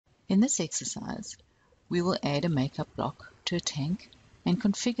In this exercise, we will add a makeup block to a tank and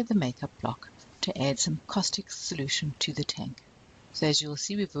configure the makeup block to add some caustic solution to the tank. So as you'll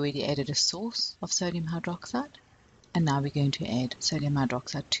see, we've already added a source of sodium hydroxide, and now we're going to add sodium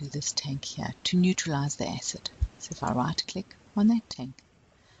hydroxide to this tank here to neutralize the acid. So if I right-click on that tank,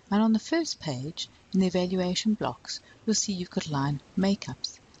 and on the first page, in the evaluation blocks, you'll see you've got line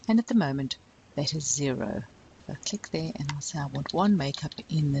makeups, and at the moment, that is 0. So I click there and I'll say I want 1 makeup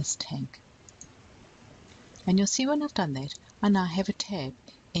in this tank. And you'll see when I've done that, I now have a tab,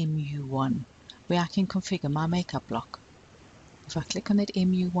 MU1, where I can configure my makeup block. If I click on that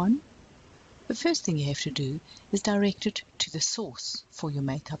MU1, the first thing you have to do is direct it to the source for your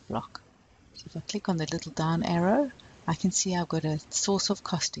makeup block. So if I click on the little down arrow, I can see I've got a source of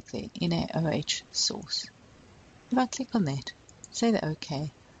caustic there, NaOH source. If I click on that, say the OK,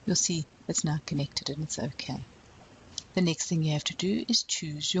 you'll see it's now connected and it's OK. The next thing you have to do is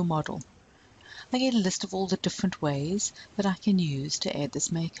choose your model. I get a list of all the different ways that I can use to add this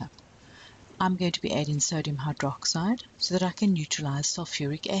makeup. I'm going to be adding sodium hydroxide so that I can neutralize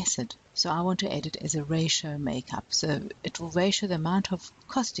sulfuric acid. So I want to add it as a ratio makeup. So it will ratio the amount of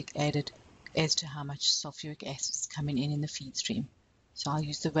caustic added as to how much sulfuric acid is coming in the feed stream. So I'll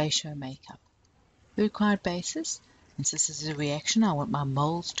use the ratio makeup. The required basis, and since this is a reaction, I want my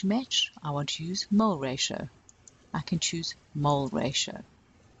moles to match. I want to use mole ratio. I can choose mole ratio.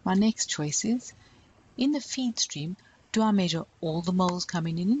 My next choice is, in the feed stream, do I measure all the moles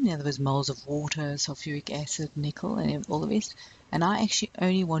coming in other words, moles of water, sulfuric acid, nickel, and all the rest? And I actually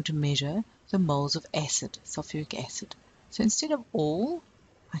only want to measure the moles of acid, sulfuric acid. So instead of all,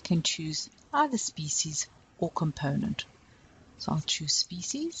 I can choose either species or component. So I'll choose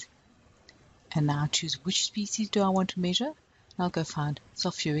species, and now choose which species do I want to measure. And I'll go find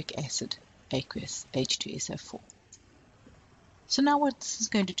sulfuric acid, aqueous, H2SO4. So now what this is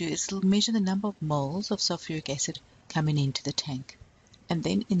going to do is it'll measure the number of moles of sulfuric acid coming into the tank. And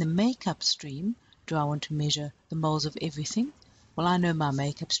then in the makeup stream, do I want to measure the moles of everything? Well, I know my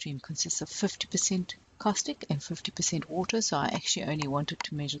makeup stream consists of 50% caustic and 50% water, so I actually only wanted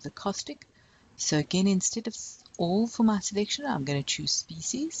to measure the caustic. So again, instead of all for my selection, I'm going to choose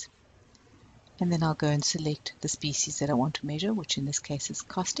species. And then I'll go and select the species that I want to measure, which in this case is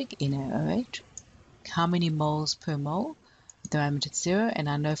caustic, NaOH. How many moles per mole? At the moment it's 0, and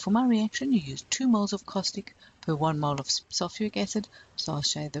I know for my reaction you use 2 moles of caustic per 1 mole of sulfuric acid, so I'll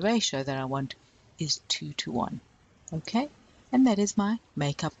show the ratio that I want is 2 to 1. Okay, and that is my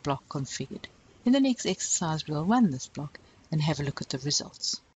makeup block configured. In the next exercise we'll run this block and have a look at the results.